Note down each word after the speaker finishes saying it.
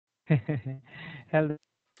Hello.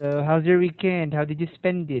 How's your weekend? How did you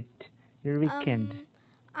spend it? Your weekend? Um,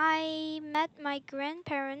 I met my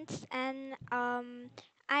grandparents, and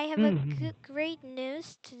I have a Mm-hmm. great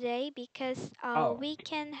news today because Oh. we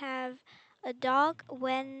can have a dog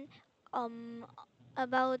when um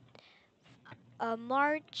about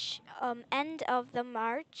March, end of the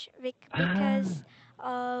March, Ah. because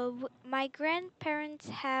my grandparents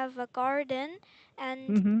have a garden,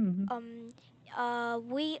 and Mm-hmm. um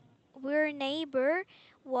we're neighbor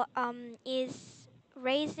is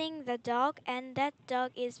raising the dog, and that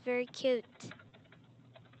dog is very cute.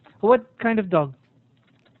 What kind of dog?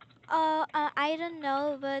 I don't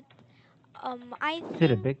know, but I Is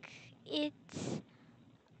it a think big? it's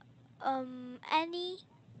any.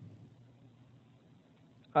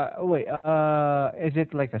 Wait. Is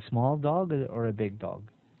it like a small dog or a big dog?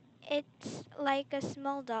 It's like a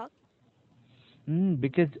small dog.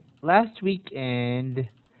 Because last weekend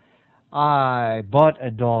I bought a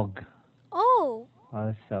dog. Oh,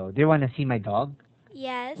 So do you want to see my dog?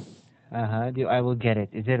 yes, Do I will get it.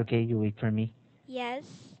 Is it okay? You wait for me.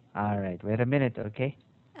 yes. All right. Wait a minute. Okay.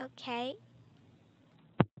 Okay.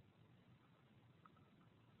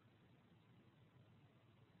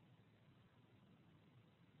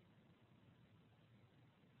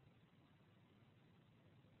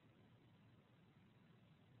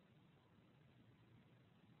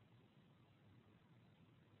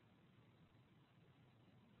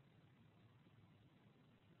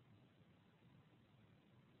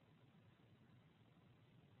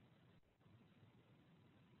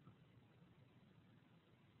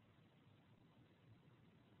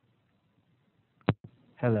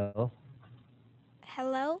 Hello.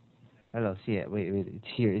 Hello. Hello. See it. Wait. Wait. It's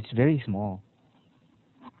here. It's very small.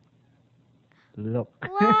 Look.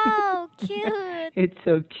 Wow, cute. It's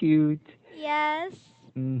so cute. Yes.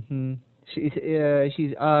 Mhm.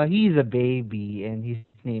 He's a baby and his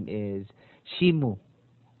name is Shimu.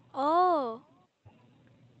 Oh.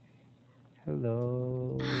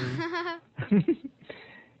 Hello.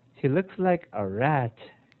 He looks like a rat.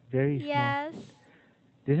 Very small. Yes.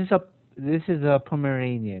 This is a this is a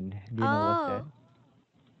Pomeranian. Do you know what's that?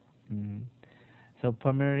 Oh. Mhm. So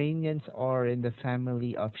Pomeranians are in the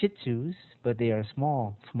family of Shih Tzus, but they are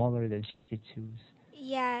small, smaller than Shih Tzus.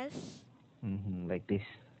 Yes. Like this.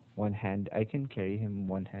 One hand. I can carry him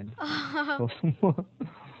one hand. Oh. So small.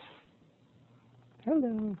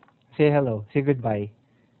 Hello. Say hello. Say goodbye.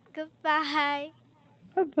 Goodbye.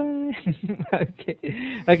 Bye bye. Okay.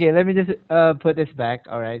 Okay, let me just put this back.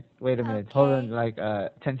 All right. Wait a minute. Hold on Okay. like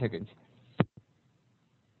 10 seconds.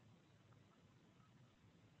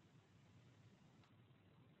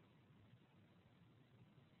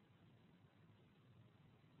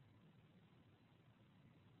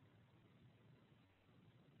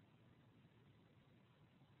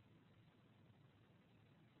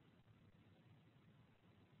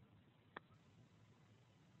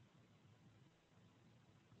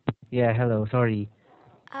 Yeah, hello. Sorry.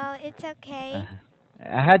 Oh, it's Uh, okay.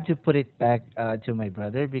 I had to put it back to my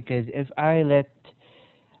brother because if I let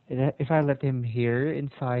him here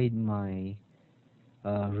inside my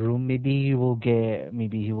room, maybe he will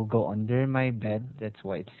go under my bed. That's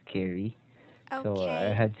why it's scary. So I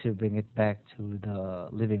Okay. had to bring it back to the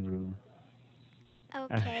living room.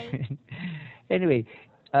 Okay. Alright. Anyway,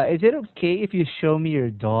 is it okay if you show me your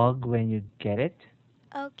dog when you get it?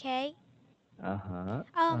 Okay. Uh huh.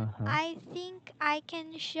 Uh huh. I think I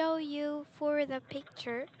can show you for the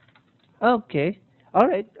picture. Okay. All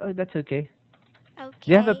right. Oh, that's okay.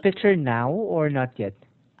 Do you have a Okay. picture now or not yet?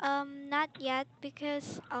 Not yet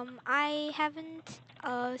because I haven't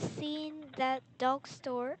seen that dog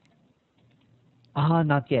store. Ah,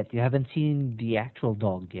 not yet. You haven't seen the actual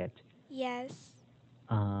dog yet. Yes.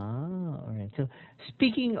 Ah, all right. So,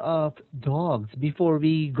 speaking of dogs, before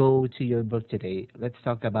we go to your book today, let's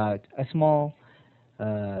talk about a small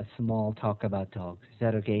talk about dogs. Is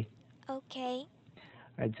that okay? Okay.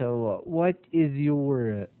 All right. So, what is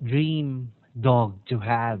your dream dog to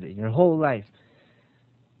have in your whole life?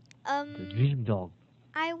 The Um, dream dog.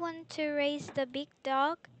 I want to raise the big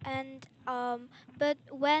dog, and but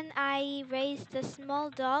when I raise the small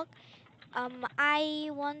dog, I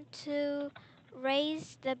want to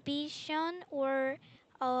raise the Bichon, or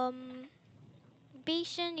um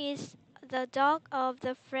Bichon is the dog of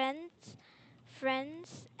the friends,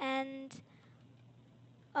 and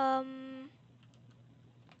um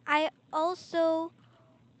I also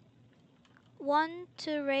want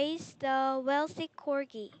to raise the wealthy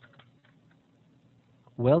corgi.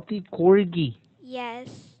 Wealthy corgi.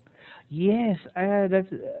 Yes. Yes, that's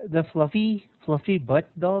the fluffy butt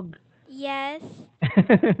dog. Yes.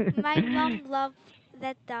 My mom loved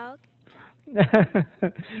that dog.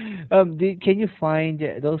 Can you find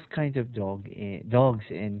those kinds of dogs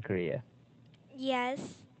in Korea?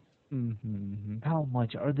 Yes. How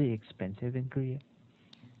much are they expensive in Korea?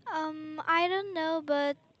 I don't know,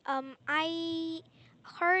 but I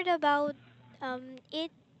heard about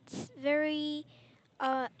it's very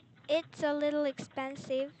uh, it's a little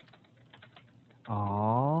expensive,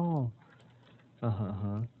 Oh,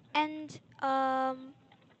 uh-huh. and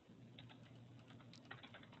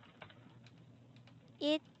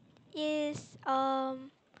it is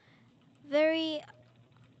very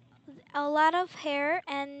a lot of hair,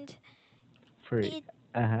 and For it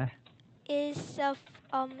uh-huh. is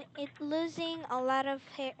it losing a lot of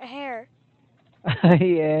hair.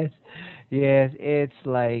 Yes, yes. It's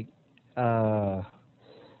like uh,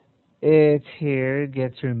 its hair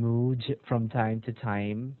gets removed from time to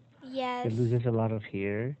time. It Yes. loses a lot of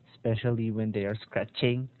hair, especially when they are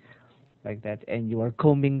scratching like that, and you are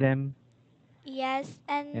combing them. Yes,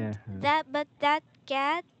 and Uh-huh.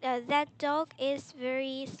 that dog is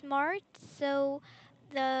very smart. So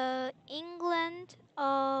the England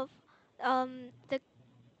of the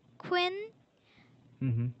queen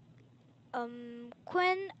Mm-hmm.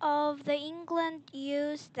 queen of the England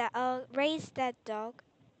used that raised that dog.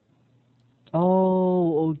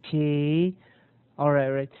 Oh, okay. All right,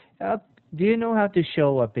 right. Do you know how to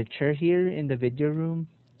show a picture here in the video room?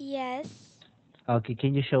 Yes. Okay,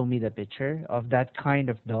 can you show me the picture of that kind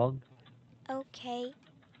of dog? Okay.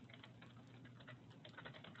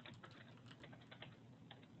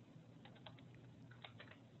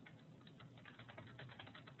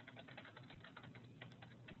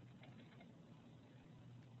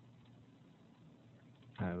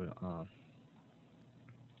 I will.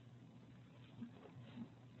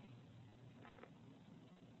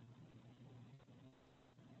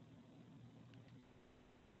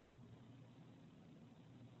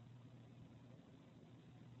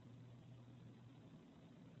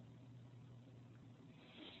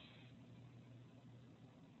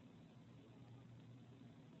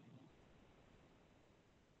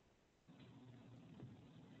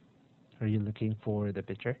 Are you looking for the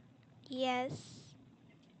picture? Yes.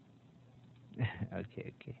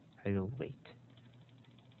 Okay, okay. I will wait.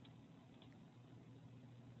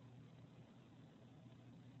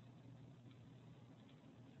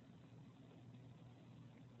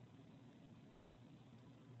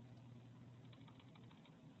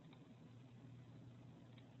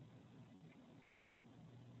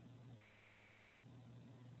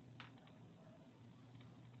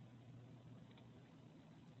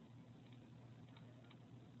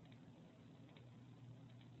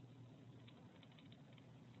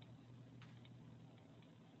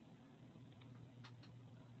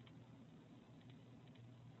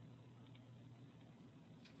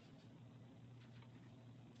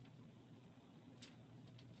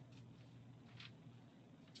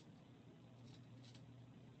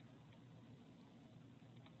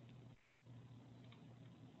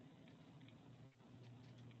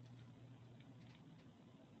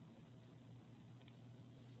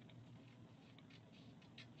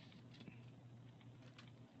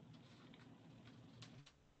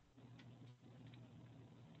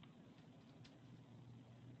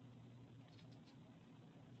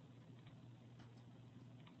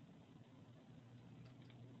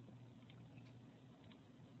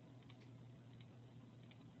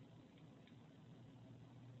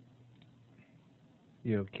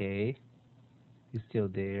 You okay? You still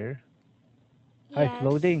there? Oh, it's Yes.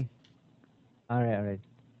 loading. All right, all right.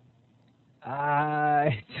 Ah,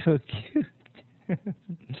 it's so cute.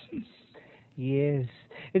 Yes.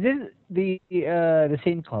 Is this the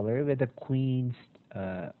same color with the queen's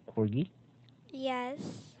corgi?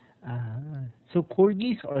 Yes. Ah, so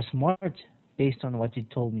corgis are smart based on what you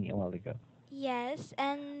told me a while ago. Yes,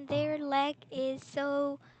 and Oh. their leg is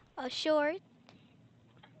so short.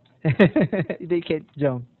 They can't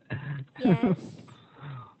jump. Yes.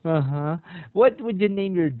 Uh-huh. What would you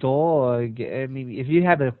name your dog? Maybe if you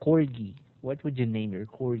have a corgi, what would you name your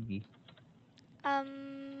corgi?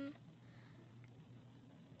 Um,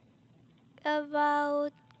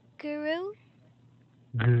 about Guru?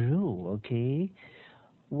 Gru, okay.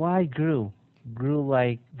 Why Gru? Gru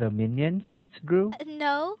like the minions Gru?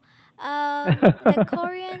 No. The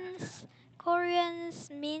Koreans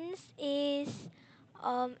means is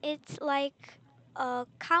it's like a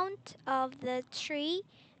count of the tree,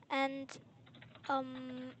 and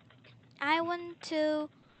um I want to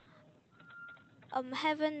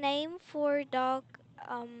have a name for dog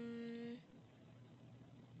um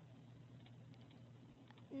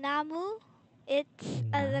Namu. It's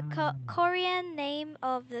the Nah. Korean name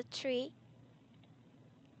of the tree.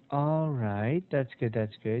 All right, that's good.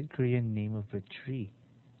 That's good. Korean name of a tree.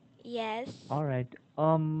 Yes. All right.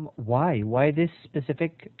 Why? Why this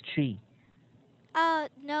specific tree?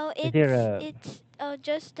 No, Is there it's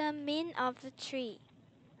just the mean of the tree.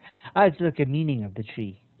 it's like a meaning of the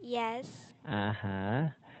tree. Yes. Uh huh.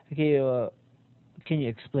 Okay. Can you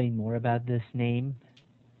explain more about this name?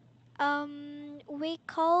 We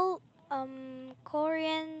call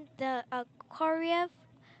Korean the Korea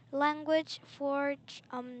language for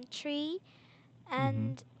tree, Mm-hmm.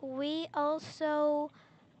 and we also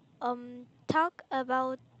talk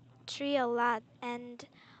about tree a lot, and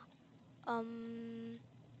um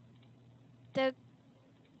the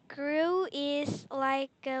grew is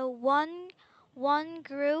like one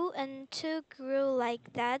grew and two grew,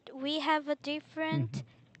 like that. We have a Mm-hmm. different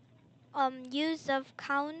use of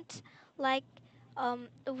count, like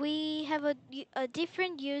we have a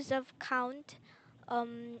different use of count,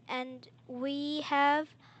 and we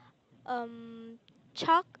have um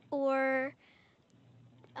chalk or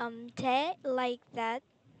te, like that.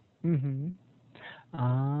 Mm-hmm.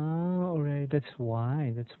 Ah, all right. That's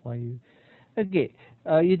why. That's why you. Okay.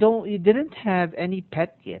 You don't. You didn't have any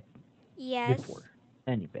pet yet before. Yes.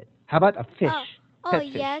 Any pet? How about a fish? Oh, oh Pet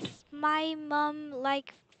fish. yes, my mom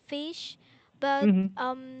like fish, but Mm-hmm.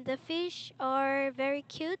 the fish are very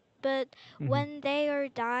cute, but Mm-hmm. when they are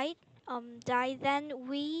died, then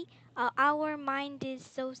we our mind is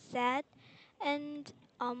so sad, and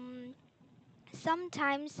um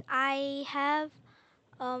sometimes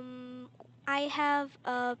um I have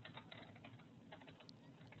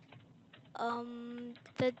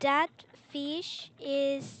the dead fish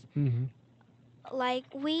is Mm-hmm. like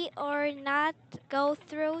we are not go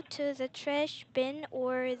through to the trash bin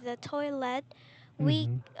or the toilet. we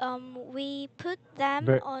Mm-hmm. we put them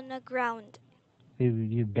Bur- on the ground.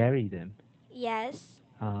 you bury them. Yes.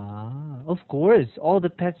 Ah, of course. All the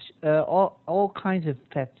pets, all kinds of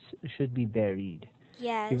pets should be buried.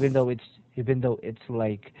 Even Yes. though it's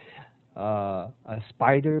like a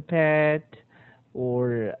spider pet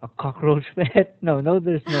or a cockroach pet. No, no,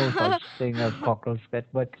 there's no such thing as cockroach pet,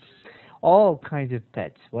 but all kinds of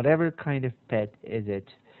pets, whatever kind of pet is it,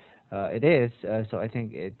 it is. So I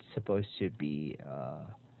think it's supposed to be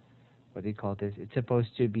what do you call this? It's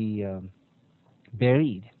supposed to be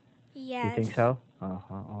buried. You think Yes. so?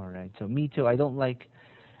 Uh-huh. All right. So me too. I don't like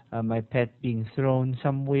my pet being thrown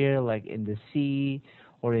somewhere like in the sea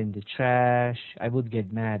or in the trash. I would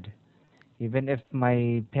get mad. Even if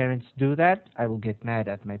my parents do that, I will get mad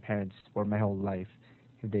at my parents for my whole life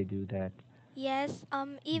if they do that. Yes.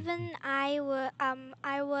 Mhm. Even I was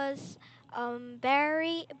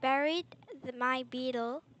buried my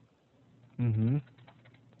beetle. Mhm.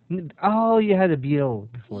 Oh, you had a beetle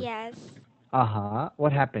before. Yes. Uh-huh.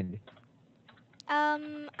 What happened?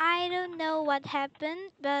 I don't know what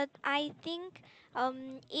happened, but I think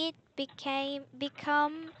it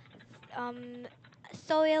become um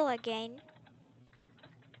soil again.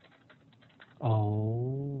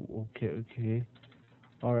 Oh, okay, okay.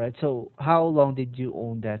 All right. So, how long did you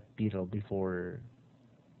own that beetle before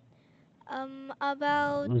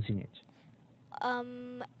About losing it?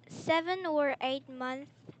 7 or 8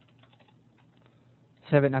 months.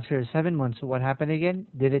 7 after 7 months. What happened again?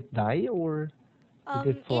 Did it die or did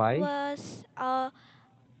it It fly? was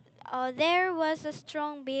there was a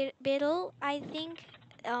strong beetle. I think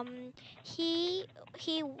he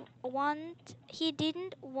he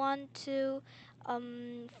didn't want to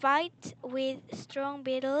fight with strong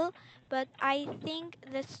beetle, but I think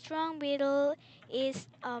the strong beetle is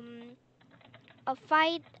a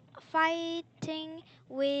fighting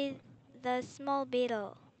with the small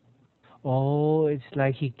beetle. Oh, it's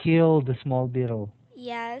like he killed the small beetle.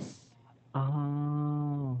 Yes.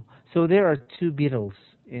 Oh, so there are two beetles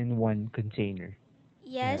in one container.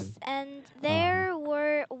 You have. Yes, and Uh-huh. there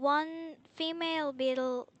were one female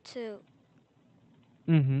beetle too.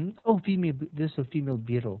 Mm-hmm. Oh, there's a female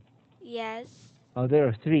beetle. Yes. Oh, there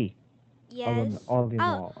are three. Yes. All in Oh,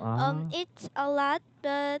 all. Ah. it's a lot,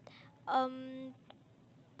 um,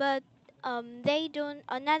 but they don't.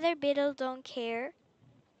 Another beetle don't care.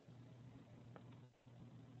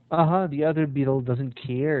 Uh-huh. The other beetle doesn't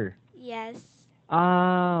care. Yes.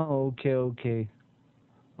 Ah, okay, okay.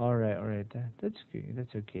 All right. That's okay.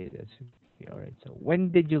 That's okay. That's okay. All right. So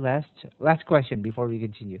when did you last question before we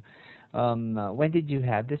continue? When did you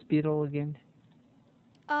have this beetle again?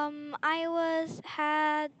 I was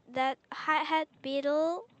had that had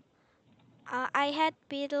beetle. I had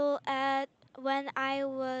beetle at when I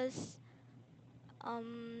was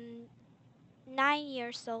um 9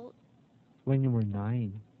 years old. When you were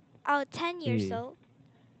 9. Oh, 10 So years old.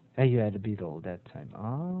 You had a beetle that time.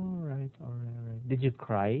 All right, all right, all right. Did you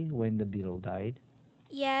cry when the beetle died?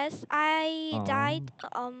 Yes, I Oh. died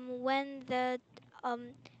when the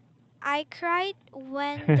um I cried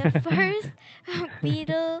when the first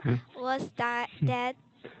beetle was dead.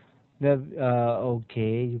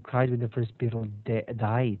 Okay, you cried when the first beetle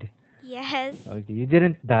died. Yes. Okay, you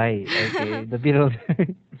didn't die. Okay, the beetle.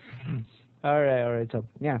 All right, all right. So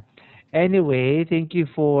yeah. Anyway, thank you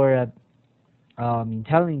for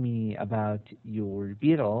telling me about your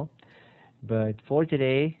beetle. But for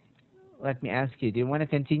today, let me ask you: do you want to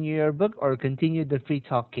continue your book or continue the free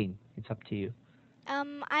talking? It's up to you.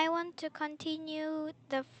 I want to continue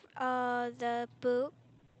the book.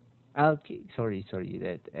 Okay, sorry, sorry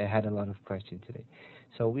that I had a lot of questions today.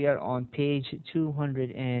 So we are on page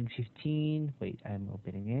 215. Wait, I'm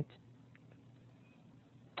opening it.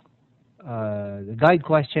 The guide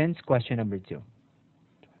questions, question number 2.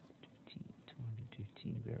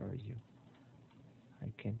 215, where are you? I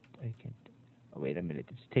can't. Oh, wait a minute,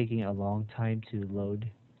 it's taking a long time to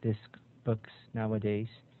load this books nowadays.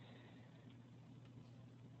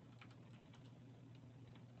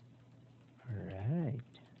 Alright,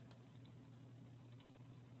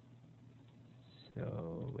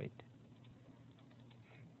 so wait,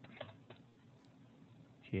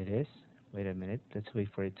 here it is. Wait a minute, let's wait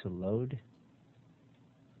for it to load.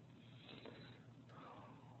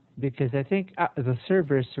 Because I think the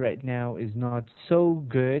servers right now is not so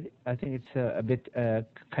good. I think it's a bit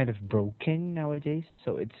kind of broken nowadays,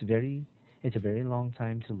 so it's a very long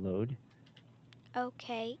time to load.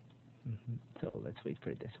 Okay. So let's wait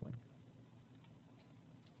for this one.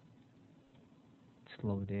 It's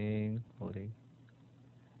loading, loading.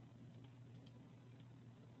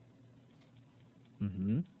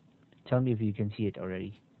 hmm Tell me if you can see it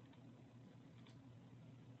already.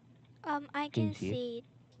 I Can you can see it? see it.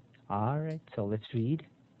 All right, so let's read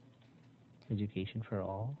Education for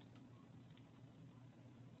All.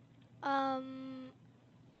 Um,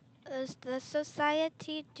 the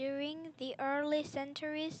society during the early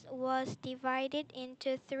centuries was divided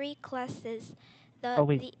into three classes. Oh The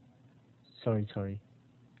wait, the sorry, sorry.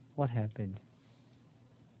 What happened?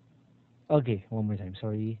 Okay, one more time.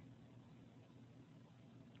 Sorry.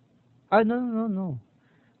 Oh no, no, no, no.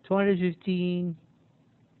 215.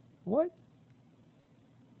 What?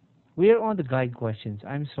 We're on the guide questions.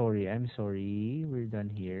 I'm sorry. I'm sorry. We're done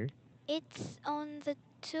here. it's on the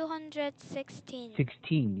 216.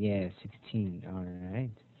 16. Yeah, 16. All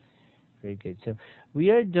right. Very good. So we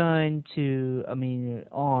are done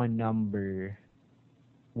on number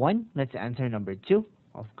 1. Let's answer number 2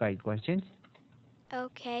 of guide questions.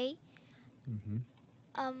 Okay. Mm-hmm.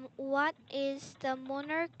 What is the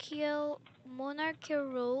monarchical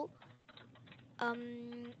rule?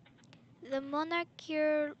 Um, the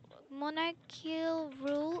monarchical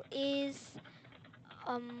rule is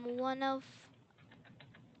one of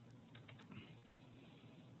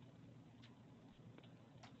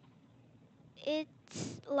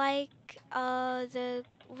it's like the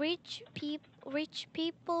rich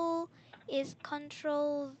people is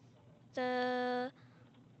control the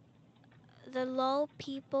the low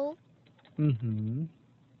people. Mm-hmm.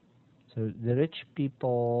 So the rich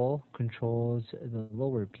people controls the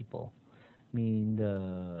lower people. I mean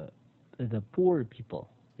the poor people.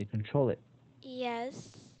 They control it.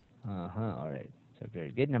 Yes. Uh-huh. All right. So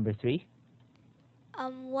very good. Number 3.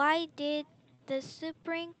 Why did the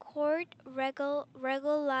Supreme Court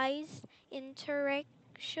regularize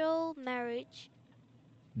interracial marriage?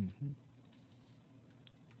 Mm-hmm.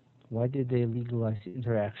 Why did they legalize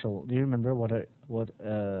interracial? Do you remember what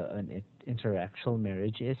an interracial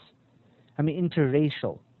marriage is? I mean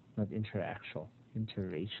interracial, not interracial.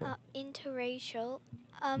 Interracial. Interracial.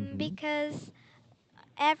 Mm-hmm. Because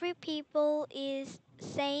every people is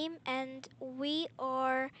same and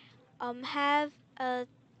have a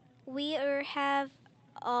have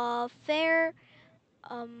a fair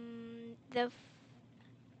the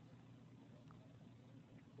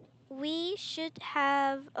we should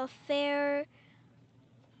have a fair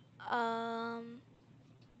um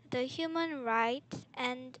the human rights,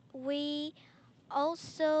 and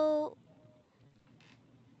also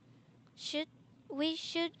should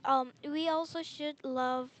we also should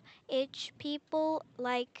love each people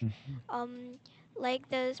Mm-hmm. um like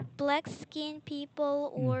the black skin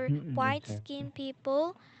people or Mm-hmm. white Exactly. skin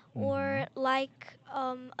people Mm-hmm. or like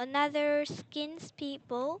another skins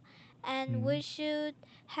people, and Mm-hmm. we should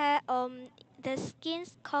have the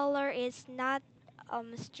skin's color is not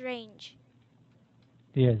strange.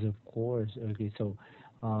 Yes, of course. Okay, so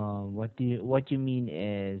what you mean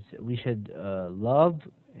is we should love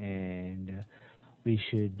and We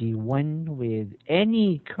should be one with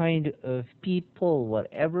any kind of people,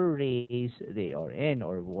 whatever race they are in or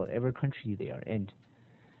whatever country they are in.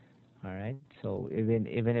 All right. So even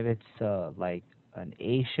if it's like an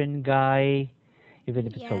Asian guy, even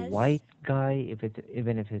if it's a Yes. white guy, if it's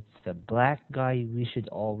even if it's a black guy, we should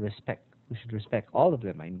all respect. We should respect all of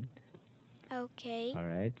them. I mean, Okay. all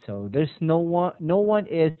right. So there's no one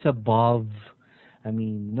is above. I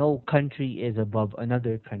mean, no country is above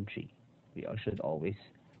another country. We all should always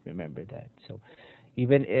remember that. So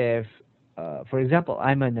even if, for example,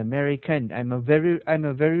 I'm an American, I'm a very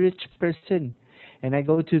rich person, and I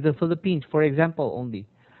go to the Philippines, for example, only.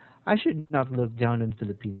 I should not look down on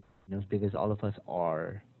Filipinos because all of us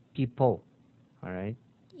are people. All right.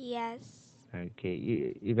 Yes.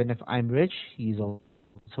 Okay. Even if I'm rich, he's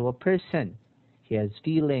also a person. He has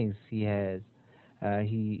feelings. He is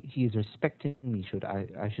respecting me.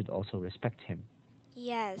 I should also respect him.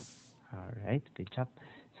 Yes. All right. Good job.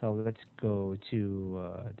 So let's go to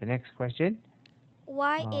the next question.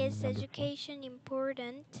 Why is Number four. education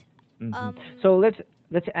important? hmm Um, So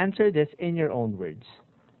let's answer this in your own words.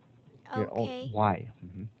 Your own okay. why.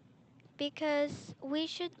 Because we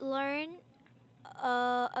should learn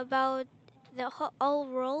about the whole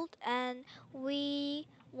world, and we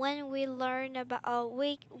when we learn about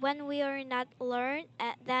we when we are not learn,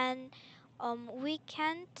 then we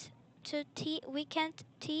can't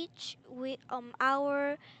teach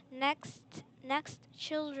our next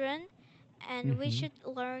children, and we Mm-hmm. should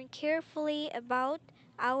learn carefully about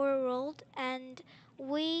our world, and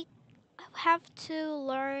we have to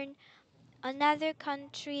learn another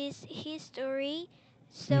country's history Mm-hmm.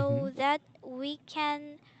 so that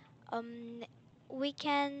um we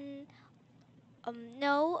can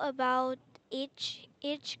know about each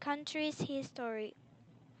country's history.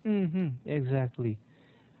 Mm-hmm. Exactly.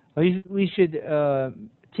 We should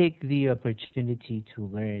take the opportunity to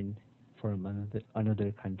learn from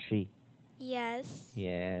another country. Yes.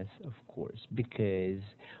 Yes, of course, because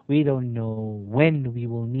we don't know when we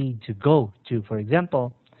will need to go to. For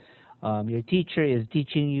example, your teacher is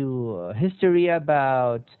teaching you history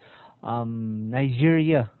about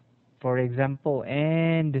Nigeria, for example,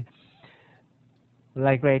 and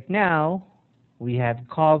like right now, we have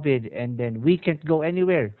COVID, and then we can't go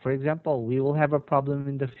anywhere. For example, we will have a problem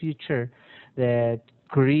in the future that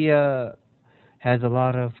Korea has a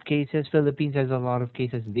lot of cases, Philippines has a lot of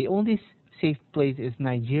cases. The only safe place is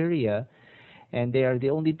Nigeria, and they are the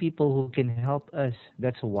only people who can help us.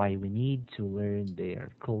 That's why we need to learn their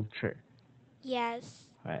culture, Yes.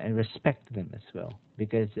 and respect them as well,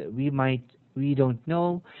 because we don't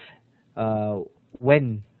know uh,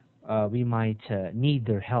 when we might need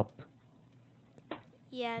their help.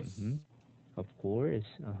 Yes. hmm Of course.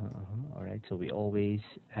 All right. So we always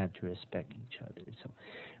have to respect each other. So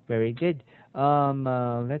very good.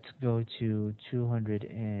 Let's go to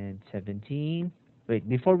 217. Wait,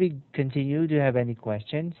 before we continue, do you have any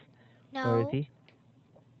questions, No. Dorothy?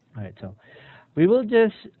 All right. So we will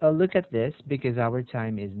just look at this because our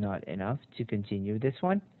time is not enough to continue this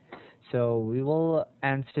one. So we will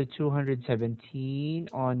answer 217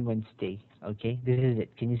 on Wednesday. Okay, this is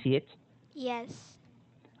it. Can you see it? Yes.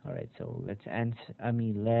 All right. So let's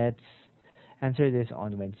answer this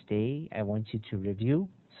on Wednesday. I want you to review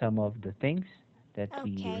some of the things that we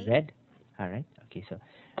Okay. read. All right. Okay. So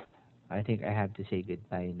I think I have to say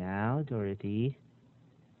goodbye now, Dorothy.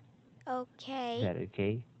 Is Okay. that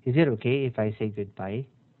okay? Is it okay if I say goodbye?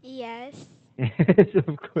 Yes. Yes,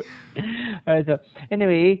 of course. All right. So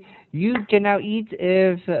anyway, you can now eat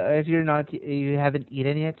if you haven't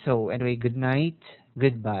eaten yet. So anyway, good night,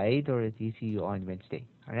 goodbye, Dorothy. See you on Wednesday.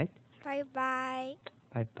 All right. Bye bye.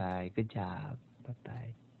 Bye bye. Good job. Bye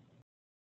bye.